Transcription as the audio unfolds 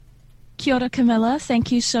Kia ora, Camilla.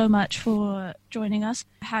 Thank you so much for joining us.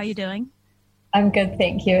 How are you doing? I'm good,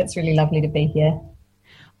 thank you. It's really lovely to be here.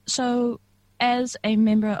 So, as a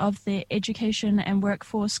member of the Education and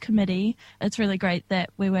Workforce Committee, it's really great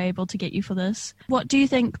that we were able to get you for this. What do you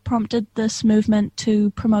think prompted this movement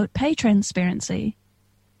to promote pay transparency?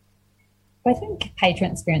 I think pay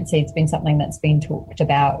transparency has been something that's been talked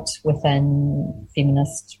about within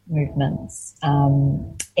feminist movements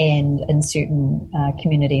and in certain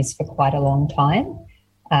communities for quite a long time.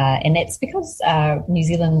 And that's because New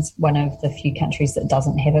Zealand's one of the few countries that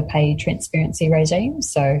doesn't have a pay transparency regime.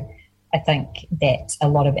 So I think that a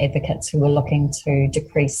lot of advocates who are looking to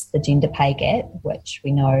decrease the gender pay gap, which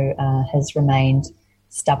we know has remained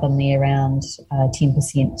stubbornly around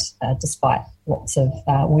 10% despite lots of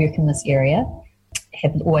work in this area,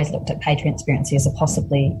 have always looked at pay transparency as a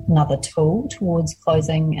possibly another tool towards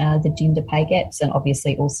closing the gender pay gaps. And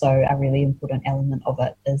obviously also a really important element of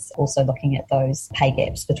it is also looking at those pay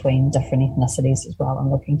gaps between different ethnicities as well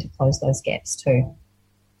and looking to close those gaps too.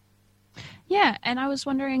 Yeah, and I was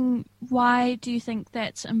wondering, why do you think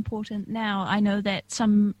that's important now? I know that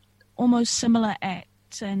some almost similar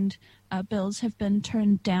acts and bills have been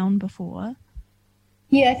turned down before.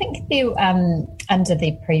 Yeah, I think there, under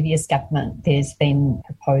the previous government, there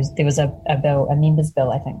was a bill, a members'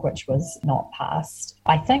 bill, I think, which was not passed.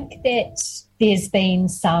 I think that there's been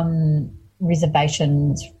some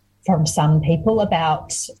reservations from some people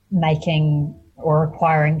about making or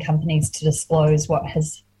requiring companies to disclose what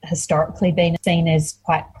has historically been seen as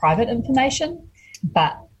quite private information.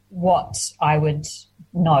 But what I would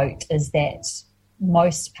note is that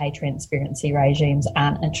most pay transparency regimes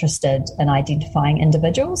aren't interested in identifying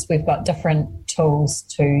individuals. We've got different tools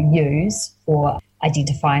to use for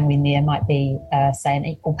identifying when there might be, say, an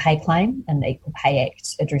equal pay claim, and the Equal Pay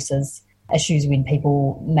Act addresses issues when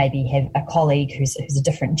people maybe have a colleague who's a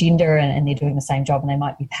different gender and they're doing the same job and they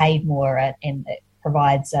might be paid more, and it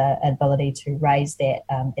provides an ability to raise that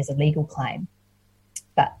as a legal claim.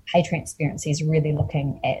 But pay transparency is really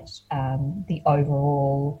looking at the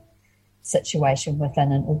overall situation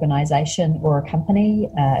within an organisation or a company.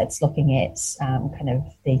 It's looking at kind of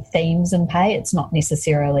the themes in pay. It's not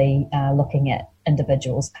necessarily looking at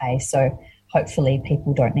individuals' pay. So hopefully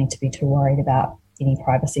people don't need to be too worried about any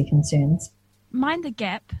privacy concerns. Mind the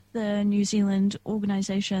Gap, the New Zealand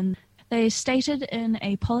organisation, they stated in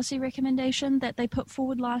a policy recommendation that they put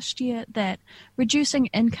forward last year that reducing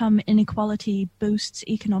income inequality boosts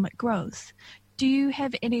economic growth. Do you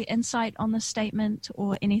have any insight on the statement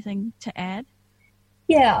or anything to add?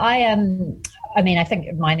 Yeah, I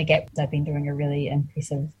think Mind the Gap, they've been doing a really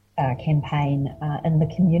impressive campaign in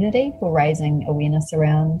the community for raising awareness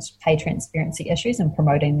around pay transparency issues and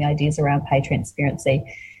promoting the ideas around pay transparency.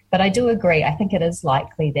 But I do agree, I think it is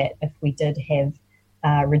likely that if we did have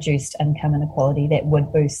reduced income inequality, that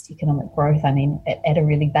would boost economic growth. I mean, at a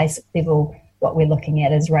really basic level, what we're looking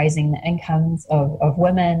at is raising the incomes of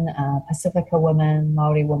women, Pacifica women,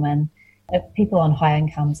 Māori women. People on high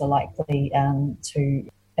incomes are likely to,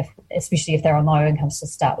 especially if they're on low incomes to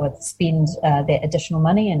start with, spend that additional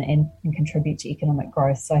money and contribute to economic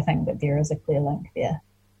growth. So I think that there is a clear link there.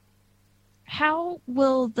 How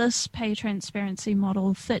will this pay transparency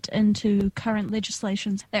model fit into current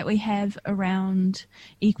legislations that we have around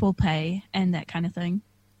equal pay and that kind of thing?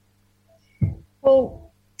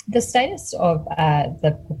 Well, the status of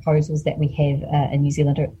the proposals that we have in New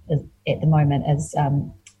Zealand at the moment is,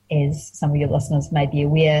 as some of your listeners may be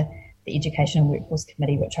aware, the Education and Workforce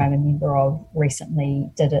Committee, which I'm a member of, recently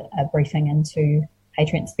did a briefing into pay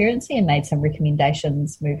transparency and made some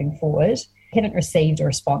recommendations moving forward. Haven't received a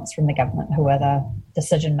response from the government, who are the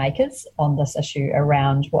decision makers on this issue,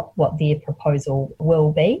 around what their proposal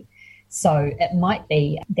will be. So it might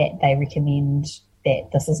be that they recommend that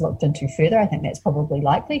this is looked into further. I think that's probably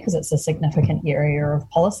likely because it's a significant area of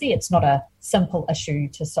policy. It's not a simple issue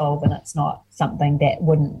to solve, and it's not something that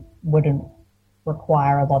wouldn't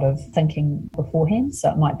require a lot of thinking beforehand.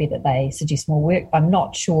 So it might be that they suggest more work. I'm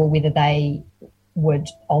not sure whether they would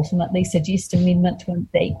ultimately suggest amendment to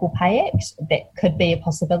the Equal Pay Act. That could be a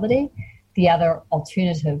possibility. The other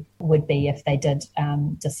alternative would be, if they did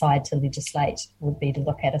decide to legislate, would be to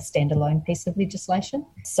look at a standalone piece of legislation.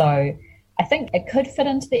 So I think it could fit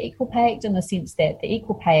into the Equal Pay Act in the sense that the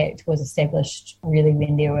Equal Pay Act was established really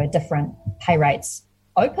when there were different pay rates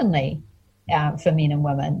openly for men and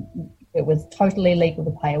women. It was totally legal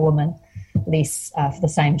to pay a woman less for the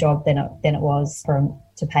same job than it was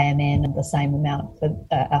to pay a man the same amount for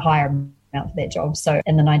a higher amount for that job. So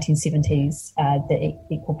in the 1970s, the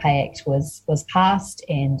Equal Pay Act was passed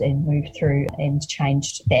and moved through and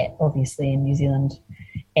changed that, obviously, in New Zealand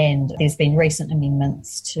And there's been recent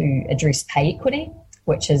amendments to address pay equity,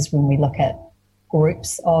 which is when we look at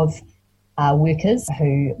groups of workers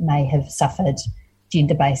who may have suffered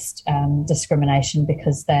gender-based discrimination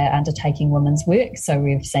because they're undertaking women's work. So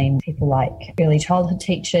we've seen people like early childhood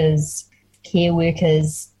teachers, care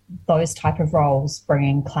workers, those type of roles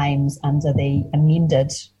bringing claims under the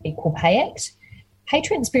amended Equal Pay Act. Pay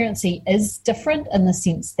transparency is different in the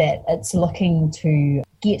sense that it's looking to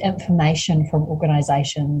get information from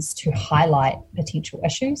organisations to highlight potential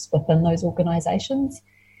issues within those organisations.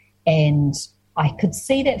 And I could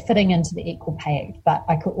see that fitting into the Equal Pay Act, but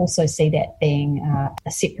I could also see that being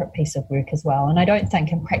a separate piece of work as well. And I don't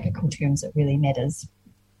think in practical terms it really matters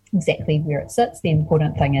exactly where it sits. The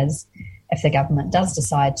important thing is if the government does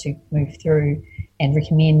decide to move through and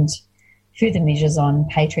recommend further measures on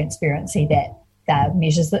pay transparency, that they're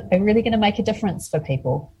measures that are really going to make a difference for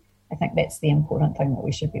people. I think that's the important thing that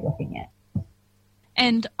we should be looking at.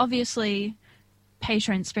 And obviously, pay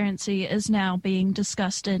transparency is now being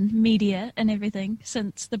discussed in media and everything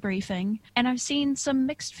since the briefing. And I've seen some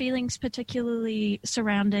mixed feelings, particularly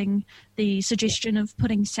surrounding the suggestion of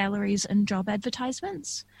putting salaries in job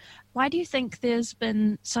advertisements. Why do you think there's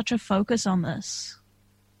been such a focus on this?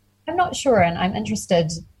 I'm not sure, and I'm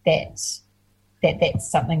interested that's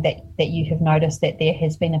something that you have noticed, that there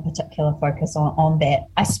has been a particular focus on that.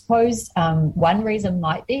 I suppose one reason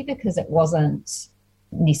might be because it wasn't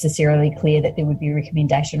necessarily clear that there would be a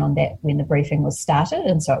recommendation on that when the briefing was started,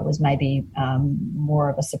 and so it was maybe more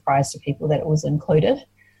of a surprise to people that it was included.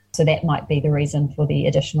 So that might be the reason for the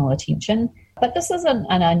additional attention. But this isn't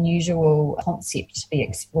an unusual concept to be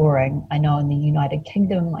exploring. I know in the United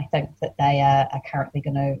Kingdom, I think that they are currently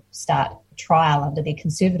going to start a trial under their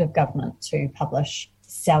Conservative government to publish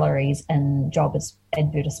salaries in job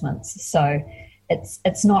advertisements. So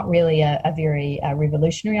it's not really a very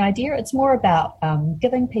revolutionary idea. It's more about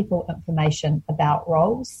giving people information about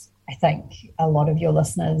roles. I think a lot of your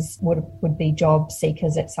listeners would be job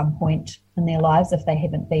seekers at some point in their lives if they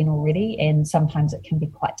haven't been already, and sometimes it can be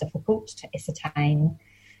quite difficult to ascertain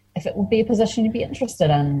if it would be a position you'd be interested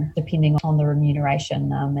in, depending on the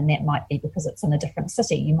remuneration, and that might be because it's in a different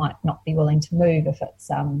city. You might not be willing to move if it's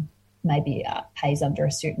maybe pays under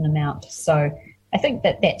a certain amount. So I think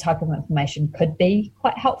that type of information could be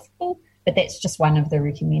quite helpful, but that's just one of the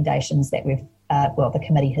recommendations that the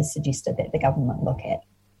committee has suggested that the government look at.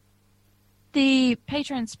 The pay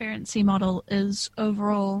transparency model is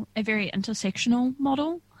overall a very intersectional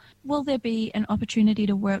model. Will there be an opportunity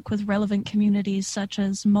to work with relevant communities such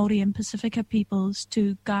as Māori and Pasifika peoples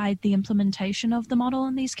to guide the implementation of the model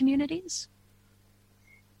in these communities?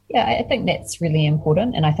 Yeah, I think that's really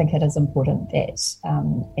important, and I think it is important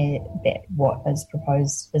that what is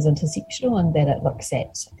proposed is intersectional and that it looks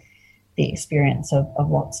at the experience of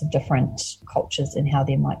lots of different cultures and how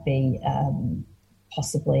there might be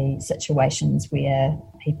possibly situations where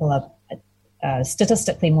people are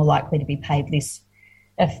statistically more likely to be paid less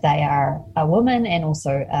if they are a woman, and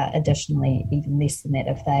also additionally even less than that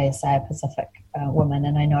if they are, say, a Pacific woman.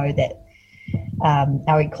 And I know that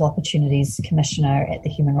our Equal Opportunities Commissioner at the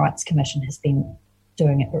Human Rights Commission has been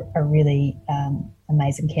doing a really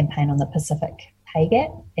amazing campaign on the Pacific pay gap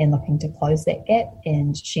and looking to close that gap,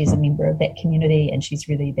 and she's a member of that community and she's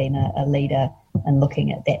really been a leader in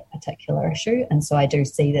looking at that particular issue. And so I do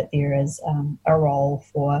see that there is a role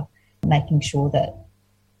for making sure that,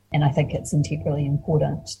 and I think it's integrally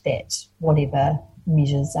important that whatever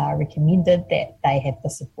measures are recommended, that they have the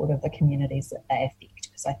support of the communities that they affect,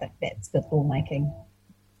 because I think that's good lawmaking.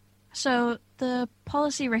 So the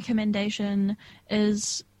policy recommendation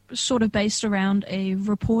is sort of based around a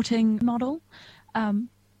reporting model.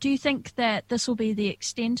 Do you think that this will be the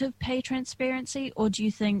extent of pay transparency, or do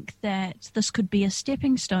you think that this could be a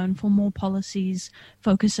stepping stone for more policies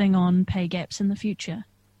focusing on pay gaps in the future?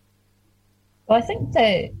 Well, I think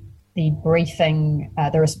that the briefing,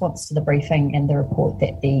 the response to the briefing and the report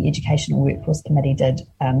that the Educational Workforce Committee did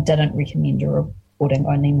didn't recommend a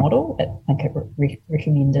reporting-only model. I think it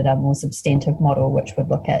recommended a more substantive model which would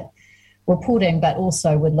look at reporting, but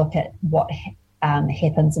also would look at what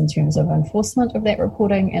happens in terms of enforcement of that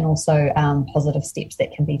reporting, and also positive steps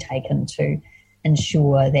that can be taken to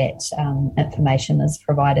ensure that information is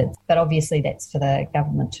provided. But obviously that's for the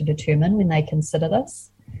government to determine when they consider this.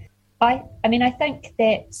 I think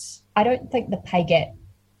that I don't think the pay gap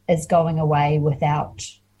is going away without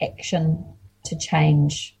action to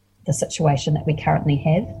change the situation that we currently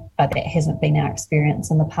have. That hasn't been our experience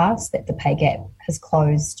in the past, that the pay gap has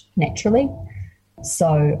closed naturally.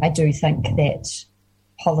 So I do think that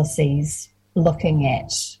policies looking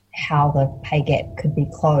at how the pay gap could be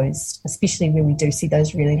closed, especially where we do see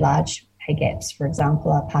those really large pay gaps, for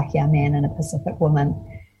example, a Pākehā man and a Pacific woman,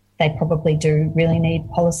 they probably do really need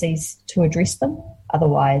policies to address them.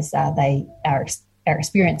 Otherwise, our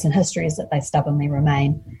experience and history is that they stubbornly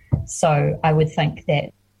remain. So I would think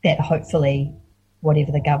that hopefully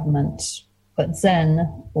whatever the government puts in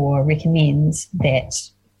or recommends, that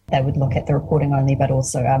they would look at the reporting only, but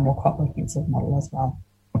also a more comprehensive model as well.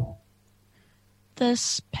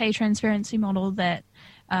 This pay transparency model that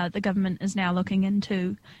the government is now looking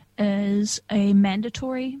into is a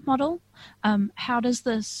mandatory model. How does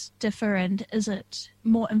this differ, and is it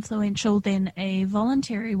more influential than a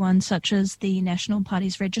voluntary one such as the National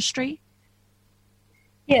Party's registry?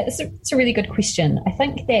 Yeah, it's a really good question. I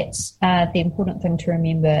think that the important thing to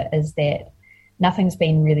remember is that nothing's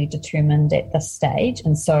been really determined at this stage.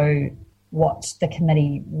 And so what the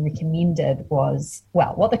committee recommended was,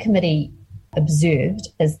 what the committee observed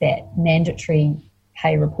is that mandatory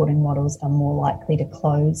pay reporting models are more likely to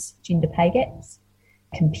close gender pay gaps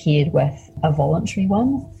compared with a voluntary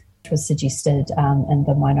one, which was suggested in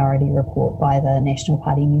the minority report by the National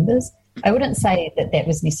Party members. I wouldn't say that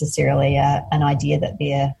was necessarily an idea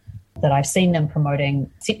that I've seen them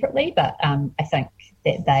promoting separately, but I think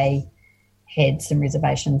that they had some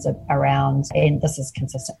reservations around, and this is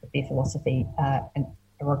consistent with their philosophy,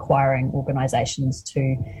 requiring organisations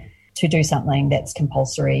to do something that's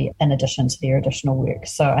compulsory in addition to their additional work.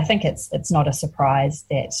 So I think it's not a surprise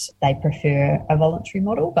that they prefer a voluntary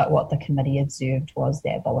model, but what the committee observed was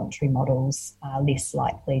that voluntary models are less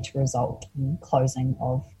likely to result in closing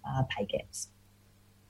of pay gaps.